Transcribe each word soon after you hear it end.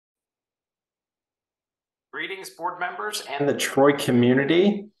Greetings, board members and the Troy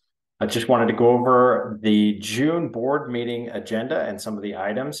community. I just wanted to go over the June board meeting agenda and some of the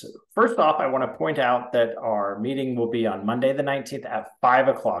items. First off, I want to point out that our meeting will be on Monday the 19th at 5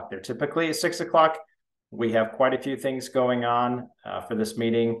 o'clock. They're typically at 6 o'clock. We have quite a few things going on for this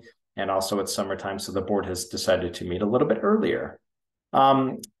meeting, and also it's summertime, so the board has decided to meet a little bit earlier.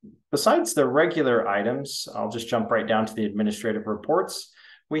 Besides the regular items, I'll just jump right down to the administrative reports.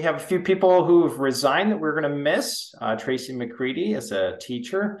 We have a few people who've resigned that we're going to miss. Tracy McCready is a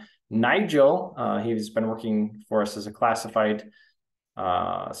teacher. Nigel, he's been working for us as a classified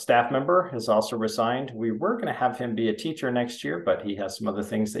staff member, has also resigned. We were going to have him be a teacher next year, but he has some other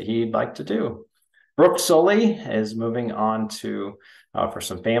things that he'd like to do. Brooke Sully is moving on to for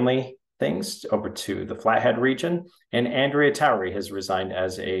some family things over to the Flathead region. And Andrea Towery has resigned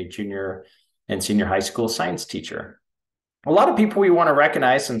as a junior and senior high school science teacher. A lot of people we want to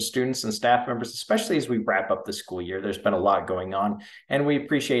recognize, some students and staff members, especially as we wrap up the school year. There's been a lot going on, and we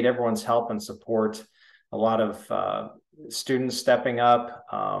appreciate everyone's help and support. A lot of students stepping up.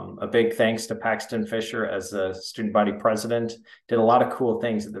 A big thanks to Paxton Fisher as the student body president. Did a lot of cool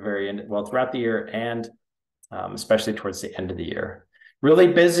things at the very end, well, throughout the year, and especially towards the end of the year. Really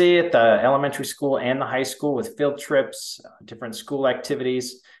busy at the elementary school and the high school with field trips, different school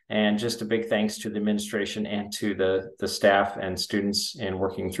activities, and just a big thanks to the administration and to the staff and students in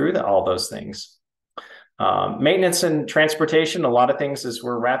working through all those things. Maintenance and transportation, a lot of things as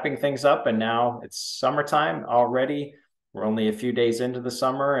we're wrapping things up, and now it's summertime already. We're only a few days into the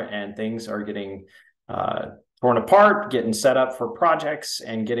summer, and things are getting torn apart, getting set up for projects,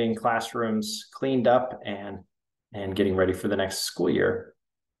 and getting classrooms cleaned up and getting ready for the next school year.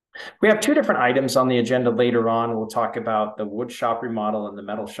 We have two different items on the agenda later on. We'll talk about the wood shop remodel and the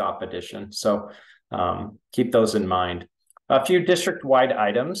metal shop addition. So keep those in mind. A few district-wide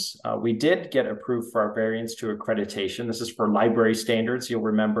items. We did get approved for our variance to accreditation. This is for library standards. You'll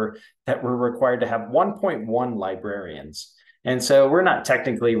remember that we're required to have 1.1 librarians. And so we're not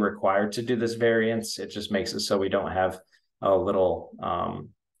technically required to do this variance. It just makes it so we don't have a little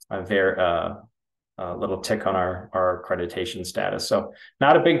little tick on our accreditation status. So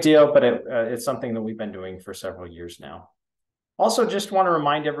not a big deal, but it's something that we've been doing for several years now. Also, just want to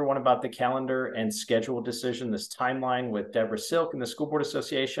remind everyone about the calendar and schedule decision, this timeline with Deborah Silk and the School Board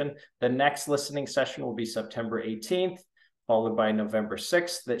Association. The next listening session will be September 18th, followed by November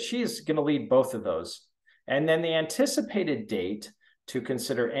 6th, that she's going to lead both of those. And then the anticipated date to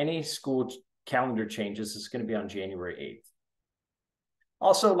consider any school calendar changes is going to be on January 8th.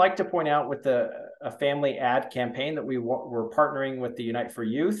 Also, like to point out with a family ad campaign that we're partnering with the Unite for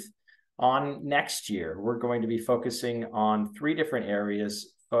Youth on next year. We're going to be focusing on 3 different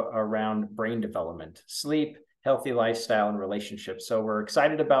areas around brain development: sleep, healthy lifestyle, and relationships. So we're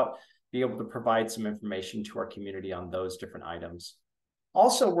excited about being able to provide some information to our community on those different items.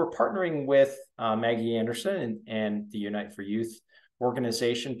 Also, we're partnering with Maggie Anderson and the Unite for Youth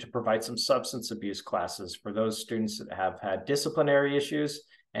organization to provide some substance abuse classes for those students that have had disciplinary issues,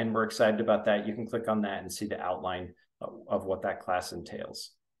 and we're excited about that. You can click on that and see the outline of what that class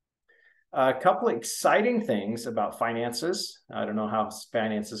entails. A couple of exciting things about finances. I don't know how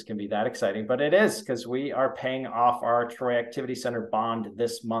finances can be that exciting, but it is, because we are paying off our Troy Activity Center bond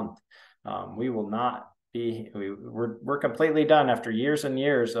this month. We will not be, we're completely done after years and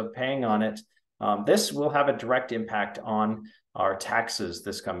years of paying on it. This will have a direct impact on our taxes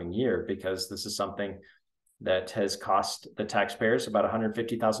this coming year, because this is something that has cost the taxpayers about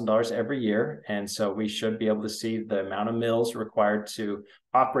 $150,000 every year. And so we should be able to see the amount of mills required to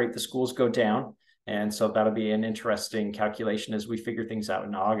operate the schools go down. And so that'll be an interesting calculation as we figure things out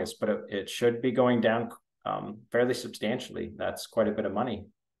in August, but it should be going down fairly substantially. That's quite a bit of money.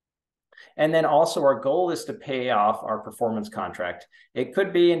 And then also our goal is to pay off our performance contract. It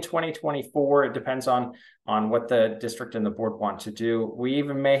could be in 2024. It depends on what the district and the board want to do. We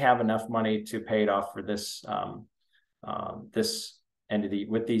even may have enough money to pay it off for this this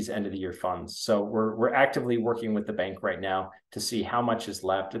with these end of the year funds. So we're actively working with the bank right now to see how much is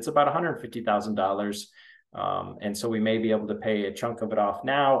left. It's about $150,000. And so we may be able to pay a chunk of it off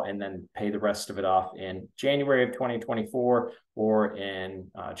now and then pay the rest of it off in January of 2024 or in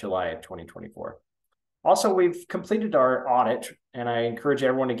July of 2024. Also, we've completed our audit, and I encourage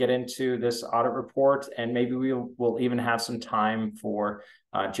everyone to get into this audit report, and maybe we'll even have some time for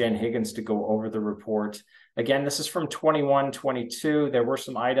Jen Higgins to go over the report. Again, this is from 21-22. There were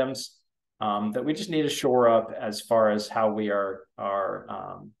some items that we just need to shore up as far as how we are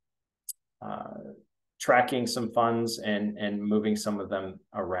tracking some funds and moving some of them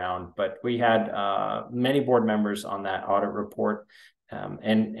around. But we had many board members on that audit report,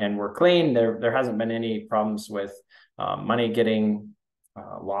 and we're clean. There hasn't been any problems with money getting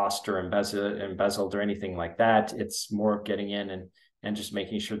lost or embezzled or anything like that. It's more getting in and just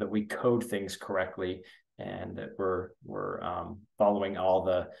making sure that we code things correctly and that we're following all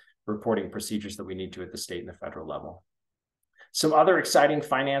the reporting procedures that we need to at the state and the federal level. Some other exciting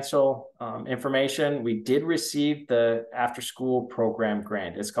financial information. We did receive the after-school program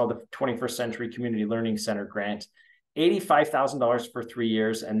grant. It's called the 21st Century Community Learning Center grant. $85,000 for 3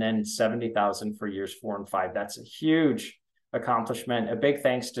 years and then $70,000 for years 4 and 5. That's a huge accomplishment. A big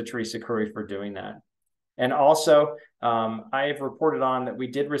thanks to Teresa Curry for doing that. And also, I have reported on that we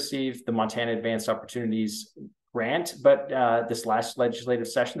did receive the Montana Advanced Opportunities grant, but this last legislative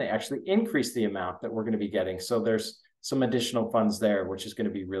session, they actually increased the amount that we're going to be getting. So there's some additional funds there, which is going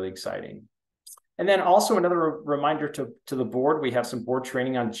to be really exciting. And then also another reminder to the board, we have some board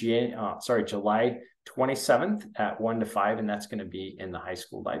training on July 27th at 1 to 5, and that's going to be in the high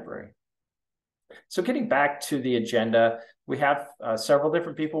school library. So getting back to the agenda, we have several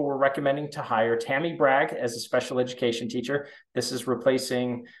different people we're recommending to hire. Tammy Bragg as a special education teacher. This is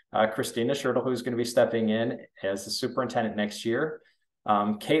replacing Christina Schertl, who's going to be stepping in as the superintendent next year.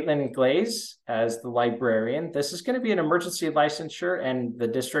 Caitlin Glaze as the librarian. This is going to be an emergency licensure, and the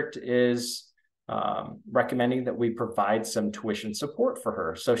district is recommending that we provide some tuition support for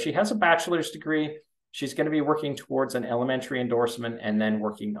her. So she has a bachelor's degree. She's going to be working towards an elementary endorsement and then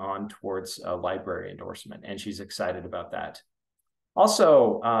working on towards a library endorsement, and she's excited about that.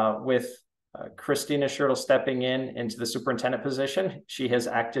 Also, with Christina Schertl stepping into the superintendent position, she has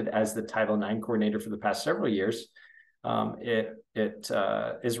acted as the Title IX coordinator for the past several years. It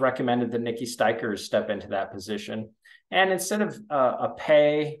is recommended that Nikki Steichers step into that position. And instead of a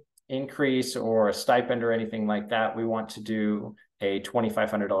pay increase or a stipend or anything like that, we want to do a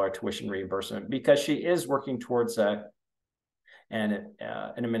 $2,500 tuition reimbursement because she is working towards an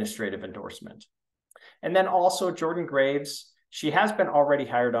administrative endorsement. And then also Jordan Graves, she has been already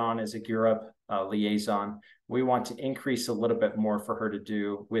hired on as a Gear Up liaison. We want to increase a little bit more for her to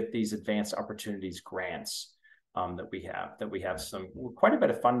do with these advanced opportunities grants that we have quite a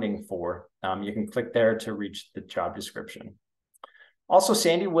bit of funding for. You can click there to reach the job description. Also,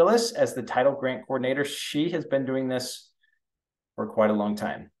 Sandy Willis as the title grant coordinator. She has been doing this for quite a long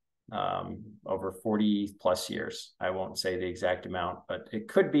time, over 40 plus years. I won't say the exact amount, but it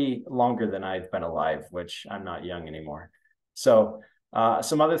could be longer than I've been alive, which I'm not young anymore. So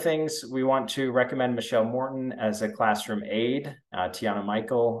some other things, we want to recommend Michelle Morton as a classroom aide, Tiana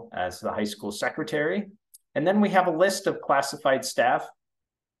Michael as the high school secretary. And then we have a list of classified staff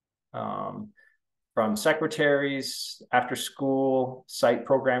from secretaries, after school, site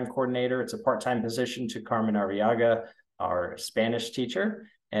program coordinator. It's a part-time position to Carmen Arriaga, our Spanish teacher.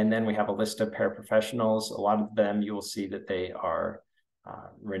 And then we have a list of paraprofessionals. A lot of them, you will see that they are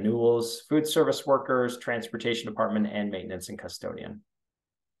renewals, food service workers, transportation department, and maintenance and custodian.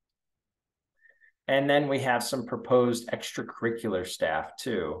 And then we have some proposed extracurricular staff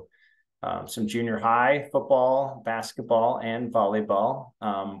too. Some junior high football, basketball, and volleyball.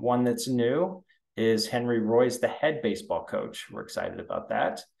 One that's new is Henry Roy's the head baseball coach. We're excited about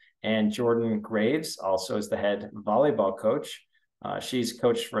that. And Jordan Graves also is the head volleyball coach. She's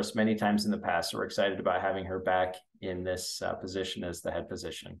coached for us many times in the past, so we're excited about having her back in this position as the head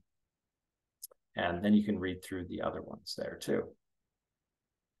position. And then you can read through the other ones there too.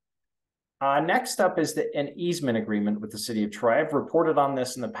 Next up is an easement agreement with the city of Troy. I've reported on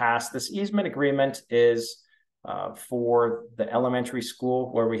this in the past. This easement agreement is for the elementary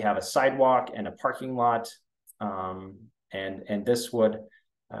school where we have a sidewalk and a parking lot. And this would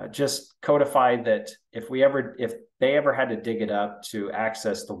just codify that if they ever had to dig it up to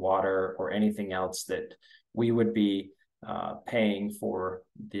access the water or anything else, that we would be paying for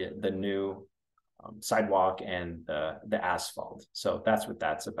the new sidewalk and the asphalt. So that's what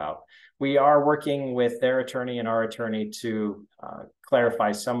that's about. We are working with their attorney and our attorney to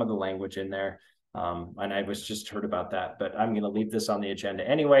clarify some of the language in there. And I was just heard about that, but I'm going to leave this on the agenda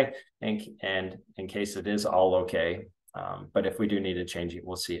anyway, and in case it is all okay. But if we do need to change it,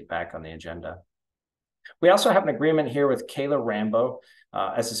 we'll see it back on the agenda. We also have an agreement here with Kayla Rambo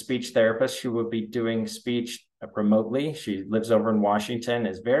as a speech therapist. She will be doing speech remotely. She lives over in Washington,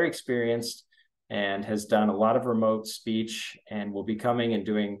 is very experienced, and has done a lot of remote speech, and will be coming and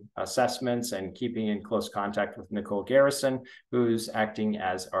doing assessments and keeping in close contact with Nicole Garrison, who's acting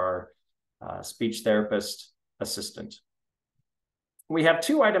as our speech therapist assistant. We have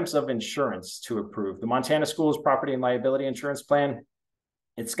 2 items of insurance to approve. The Montana Schools Property and Liability Insurance Plan.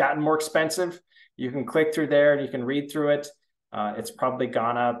 It's gotten more expensive. You can click through there and you can read through it. It's probably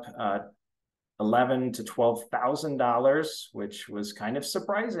gone up $11,000 to $12,000, which was kind of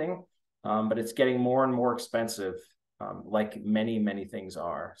surprising, but it's getting more and more expensive, like many things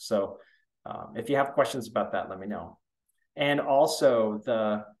are. So if you have questions about that, let me know. And also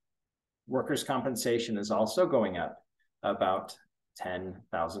the workers' compensation is also going up about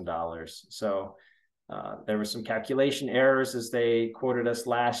 $10,000. So there were some calculation errors as they quoted us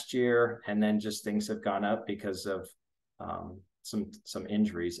last year, and then just things have gone up because of some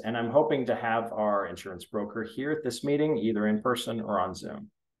injuries. And I'm hoping to have our insurance broker here at this meeting, either in person or on Zoom,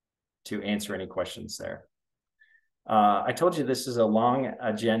 to answer any questions there. I told you this is a long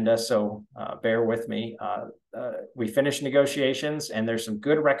agenda, so bear with me. We finished negotiations, and there's some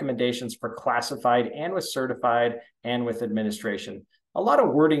good recommendations for classified and with certified and with administration. A lot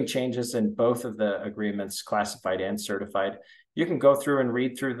of wording changes in both of the agreements, classified and certified. You can go through and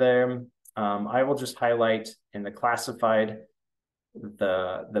read through them. I will just highlight in the classified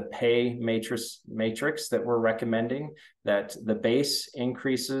the pay matrix that we're recommending, that the base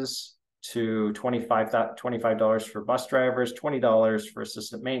increases to $25 for bus drivers, $20 for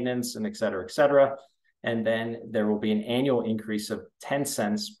assistant maintenance, and et cetera, et cetera. And then there will be an annual increase of 10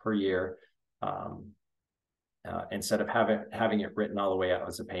 cents per year, instead of having it written all the way out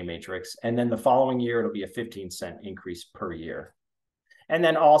as a pay matrix. And then the following year, it'll be a 15-cent increase per year. And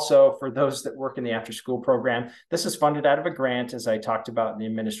then also for those that work in the after-school program, this is funded out of a grant, as I talked about in the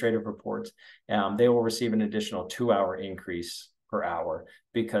administrative report. They will receive an additional 2-hour increase per hour,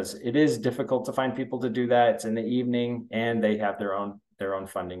 because it is difficult to find people to do that. It's in the evening, and they have their own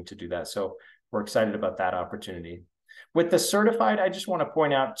funding to do that. So we're excited about that opportunity. With the certified, I just want to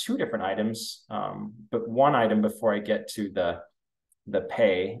point out 2 different items, but one item before I get to the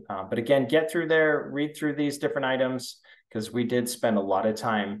pay. But again, get through there, read through these different items, because we did spend a lot of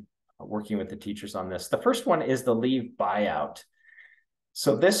time working with the teachers on this. The first one is the leave buyout.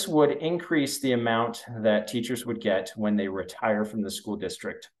 So this would increase the amount that teachers would get when they retire from the school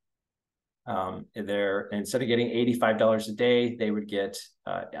district. Instead of getting $85 a day, they would get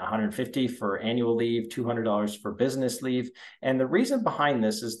 $150 for annual leave, $200 for business leave. And the reason behind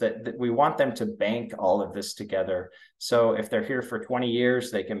this is that we want them to bank all of this together. So if they're here for 20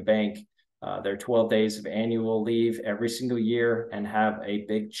 years, they can bank their 12 days of annual leave every single year and have a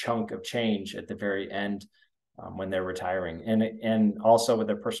big chunk of change at the very end when they're retiring. And also with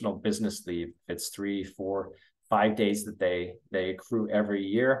their personal business leave, it's 3, 4, 5 days that they accrue every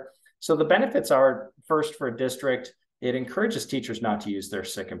year. So the benefits are, first, for a district, it encourages teachers not to use their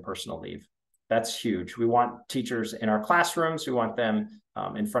sick and personal leave. That's huge. We want teachers in our classrooms. We want them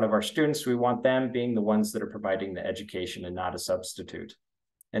in front of our students. We want them being the ones that are providing the education and not a substitute.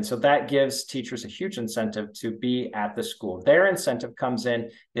 And so that gives teachers a huge incentive to be at the school. Their incentive comes in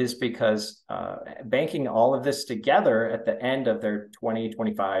is because banking all of this together at the end of their 20,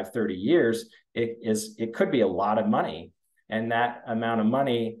 25, 30 years, it could be a lot of money. And that amount of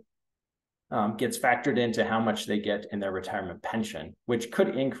money gets factored into how much they get in their retirement pension, which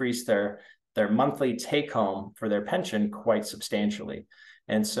could increase their monthly take home for their pension quite substantially.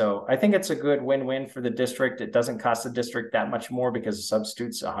 And so I think it's a good win-win for the district. It doesn't cost the district that much more because the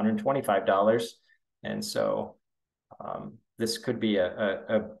substitute's $125. And so this could be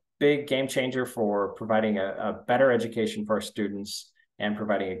a big game changer for providing a better education for our students and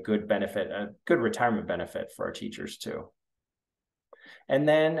providing a good benefit, a good retirement benefit for our teachers too. And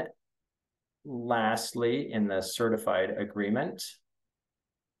then lastly, in the certified agreement,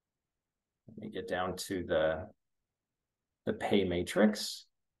 let me get down to the pay matrix.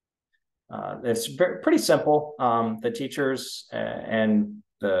 It's pretty simple. The teachers and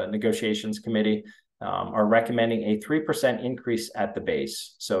the negotiations committee are recommending a 3% increase at the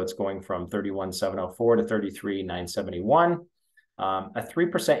base. So it's going from 31,704 to 33,971. A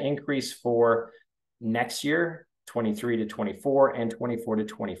 3% increase for next year, 23 to 24, and 24 to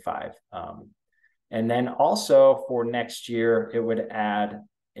 25. And then also for next year, it would add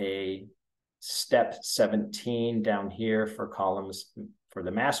a step 17 down here for columns for the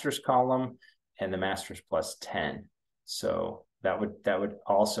master's column and the master's plus 10. So that would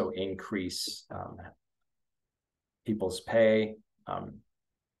also increase people's pay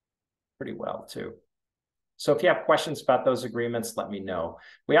pretty well too. So if you have questions about those agreements, let me know.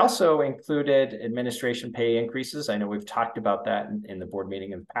 We also included administration pay increases. I know we've talked about that in the board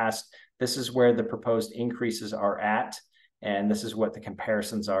meeting in the past. This is where the proposed increases are at. And this is what the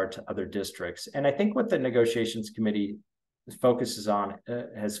comparisons are to other districts. And I think what the negotiations committee has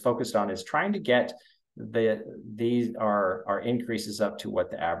focused on is trying to get these are increases up to what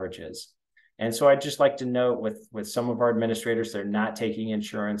the average is. And so I'd just like to note with some of our administrators, they're not taking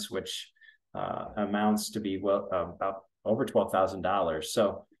insurance, which amounts to be about over $12,000.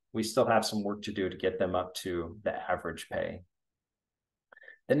 So we still have some work to do to get them up to the average pay.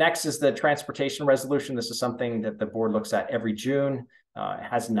 The next is the transportation resolution. This is something that the board looks at every June. It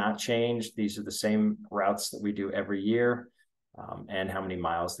has not changed. These are the same routes that we do every year, and how many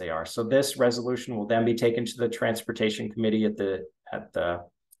miles they are. So this resolution will then be taken to the transportation committee at the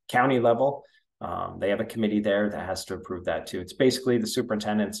county level. They have a committee there that has to approve that too. It's basically the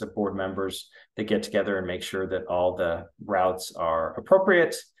superintendents and board members that get together and make sure that all the routes are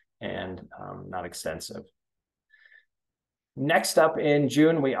appropriate and not extensive. Next up in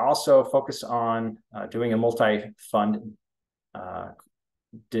June, we also focus on doing a multi-fund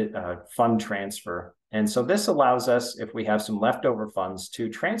fund transfer. And so this allows us, if we have some leftover funds, to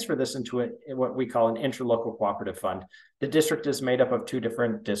transfer this into what we call an interlocal cooperative fund. The district is made up of two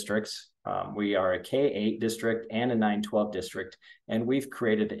different districts. We are a K-8 district and a 9-12 district, and we've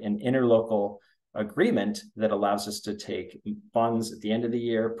created an interlocal agreement that allows us to take funds at the end of the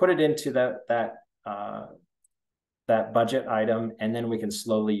year, put it into that budget item, and then we can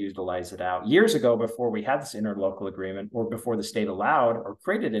slowly utilize it out. Years ago, before we had this interlocal agreement, or before the state allowed or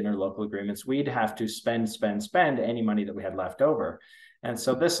created interlocal agreements, we'd have to spend any money that we had left over. And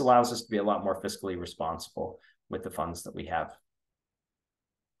so this allows us to be a lot more fiscally responsible with the funds that we have.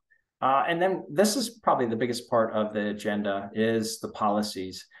 And then this is probably the biggest part of the agenda, is the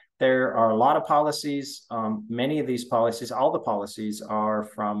policies. There are a lot of policies. Many of these policies, all the policies, are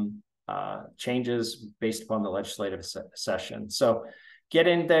from changes based upon the legislative session. So get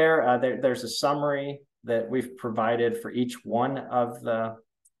in there. There's a summary that we've provided for each one of the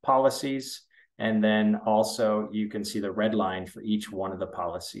policies. And then also you can see the red line for each one of the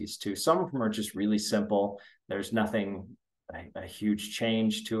policies too. Some of them are just really simple. There's nothing, a huge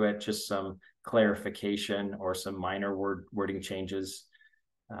change to it, just some clarification or some minor wording changes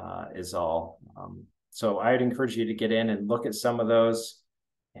is all. So I'd encourage you to get in and look at some of those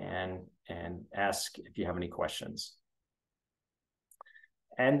and ask if you have any questions.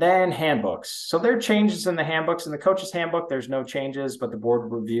 And then handbooks. So there are changes in the handbooks. In the coach's handbook, there's no changes, but the board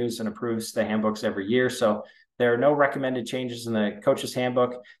reviews and approves the handbooks every year. So there are no recommended changes in the coach's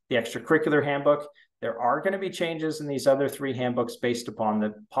handbook. The extracurricular handbook, there are going to be changes in these other three handbooks based upon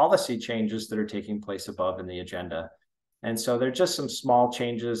the policy changes that are taking place above in the agenda. And so there are just some small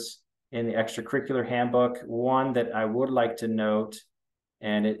changes in the extracurricular handbook. One that I would like to note,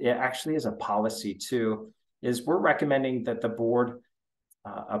 and it actually is a policy too, is we're recommending that the board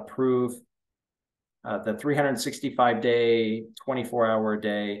approve the 365-day,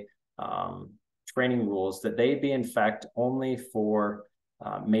 24-hour-a-day training rules, that they be in fact only for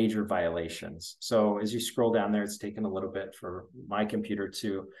major violations. So as you scroll down there, it's taken a little bit for my computer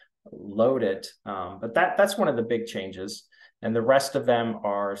to load it, but that's one of the big changes. And the rest of them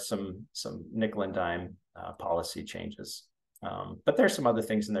are some nickel and dime policy changes. But there's some other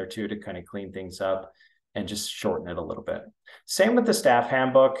things in there too to kind of clean things up and just shorten it a little bit. Same with the staff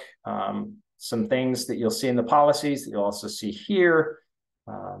handbook. Some things that you'll see in the policies that you'll also see here.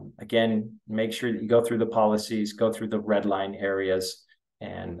 Again, make sure that you go through the policies, go through the red line areas,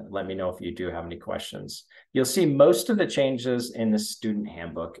 and let me know if you do have any questions. You'll see most of the changes in the student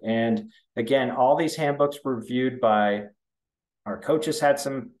handbook. And again, all these handbooks were reviewed by our coaches, had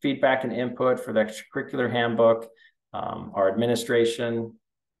some feedback and input for the extracurricular handbook. Our administration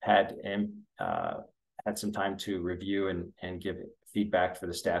had some time to review and give feedback for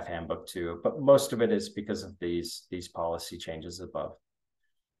the staff handbook too, but most of it is because of these policy changes above.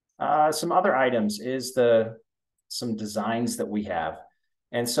 Some other items is some designs that we have.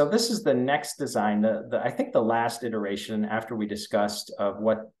 And so this is the next design, I think the last iteration after we discussed of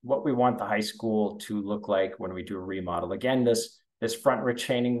what we want the high school to look like when we do a remodel. Again, this front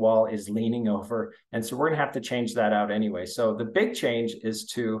retaining wall is leaning over, and so we're gonna have to change that out anyway. So the big change is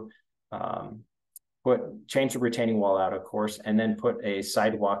to change the retaining wall out, of course, and then put a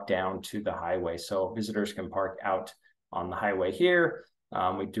sidewalk down to the highway so visitors can park out on the highway here.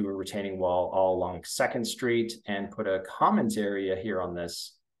 We do a retaining wall all along 2nd Street and put a commons area here on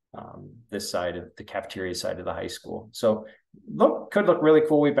this side of the cafeteria side of the high school. So could look really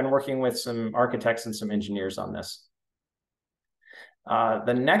cool. We've been working with some architects and some engineers on this.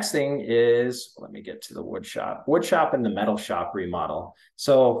 The next thing is, let me get to the wood shop and the metal shop remodel.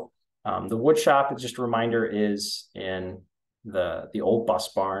 So the wood shop, just a reminder, is in the old bus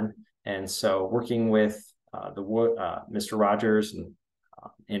barn. And so working with Mr. Rogers and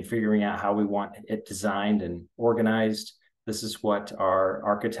in figuring out how we want it designed and organized. This is what our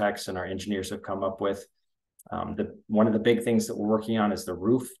architects and our engineers have come up with. One of the big things that we're working on is the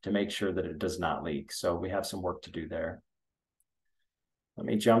roof to make sure that it does not leak. So we have some work to do there. Let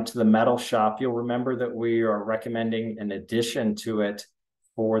me jump to the metal shop. You'll remember that we are recommending an addition to it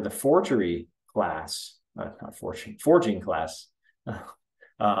for the forgery class, not forging class.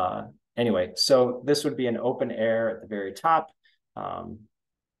 Anyway, so this would be an open air at the very top. And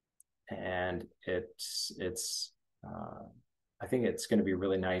I think it's going to be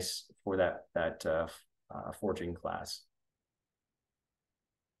really nice for that forging class.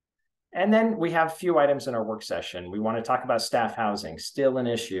 And then we have a few items in our work session. We want to talk about staff housing, still an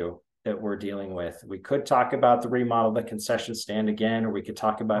issue that we're dealing with. We could talk about the remodel of the concession stand again, or we could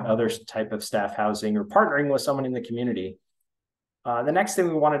talk about other type of staff housing or partnering with someone in the community. The next thing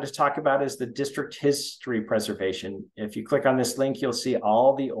we wanted to talk about is the district history preservation. If you click on this link, you'll see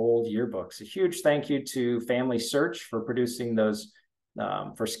all the old yearbooks. A huge thank you to Family Search for producing those,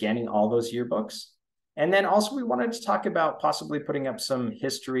 for scanning all those yearbooks. And then also we wanted to talk about possibly putting up some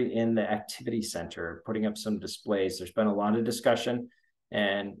history in the activity center, putting up some displays. There's been a lot of discussion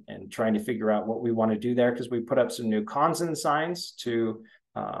and trying to figure out what we want to do there, because we put up some new Konzen signs to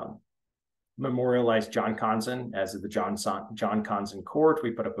memorialize John Konzen as of the John Konzen Court.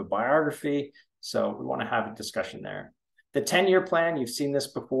 We put up a biography, so we want to have a discussion there. The 10-year plan, you've seen this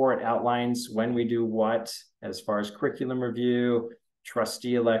before. It outlines when we do what as far as curriculum review,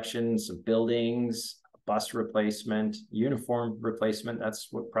 trustee elections, buildings, bus replacement, uniform replacement. That's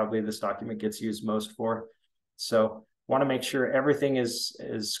what probably this document gets used most for. So want to make sure everything is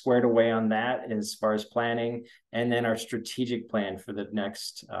squared away on that as far as planning, and then our strategic plan for the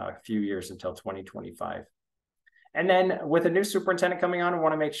next few years until 2025. And then with a new superintendent coming on, we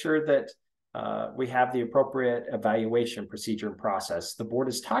want to make sure that we have the appropriate evaluation procedure and process. The board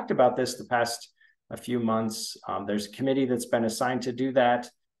has talked about this the past a few months. There's a committee that's been assigned to do that.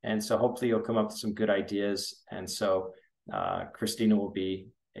 And so hopefully you'll come up with some good ideas. And so Christina will be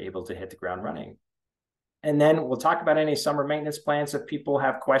able to hit the ground running. And then we'll talk about any summer maintenance plans if people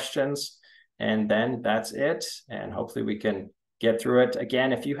have questions. And then that's it. And hopefully we can get through it.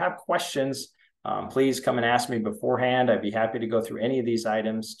 Again, if you have questions, please come and ask me beforehand. I'd be happy to go through any of these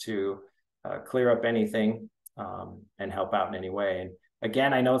items to clear up anything and help out in any way. And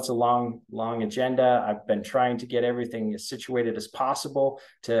again, I know it's a long agenda. I've been trying to get everything as situated as possible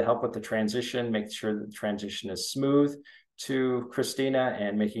to help with the transition, make sure that the transition is smooth to Christina,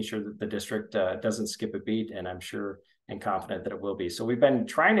 and making sure that the district doesn't skip a beat. And I'm sure and confident that it will be. So we've been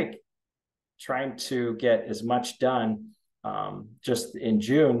trying to get as much done just in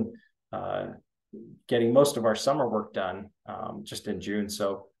June, getting most of our summer work done just in June.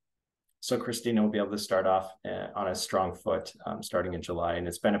 So Christina will be able to start off on a strong foot starting in July. And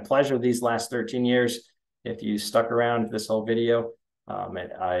it's been a pleasure these last 13 years. If you stuck around this whole video,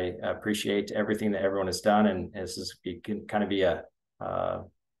 I appreciate everything that everyone has done. And it can kind of be a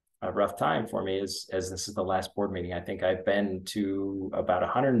rough time for me as this is the last board meeting. I think I've been to about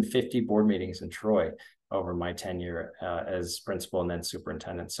 150 board meetings in Troy over my tenure as principal and then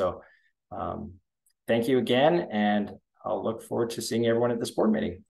superintendent. So thank you again. And I'll look forward to seeing everyone at this board meeting.